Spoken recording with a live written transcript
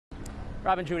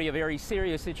Robin, Judy, a very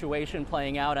serious situation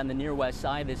playing out on the near west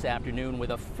side this afternoon with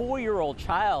a 4-year-old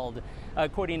child,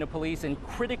 according to police, in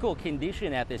critical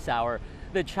condition at this hour.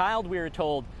 The child, we are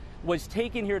told, was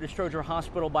taken here to Stroger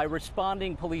Hospital by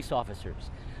responding police officers.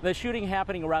 The shooting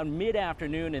happening around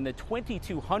mid-afternoon in the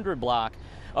 2200 block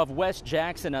of West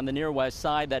Jackson on the near west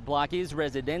side. That block is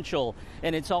residential,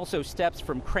 and it's also steps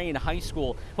from Crane High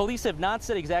School. Police have not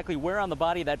said exactly where on the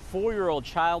body that 4-year-old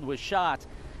child was shot.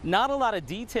 Not a lot of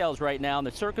details right now, and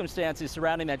the circumstances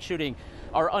surrounding that shooting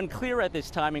are unclear at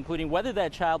this time, including whether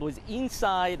that child was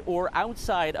inside or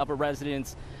outside of a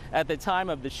residence at the time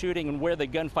of the shooting and where the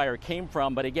gunfire came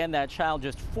from. But again, that child,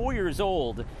 just 4 years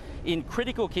old, in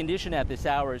critical condition at this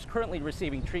hour, is currently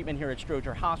receiving treatment here at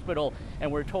Stroger Hospital,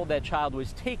 and we're told that child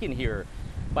was taken here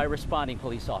by responding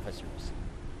police officers.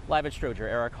 Live at Stroger,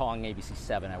 Eric Hong, ABC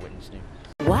 7 Eyewitness News.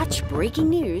 Watch breaking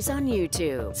news on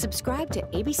YouTube. Subscribe to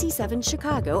ABC 7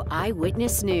 Chicago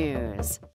Eyewitness News.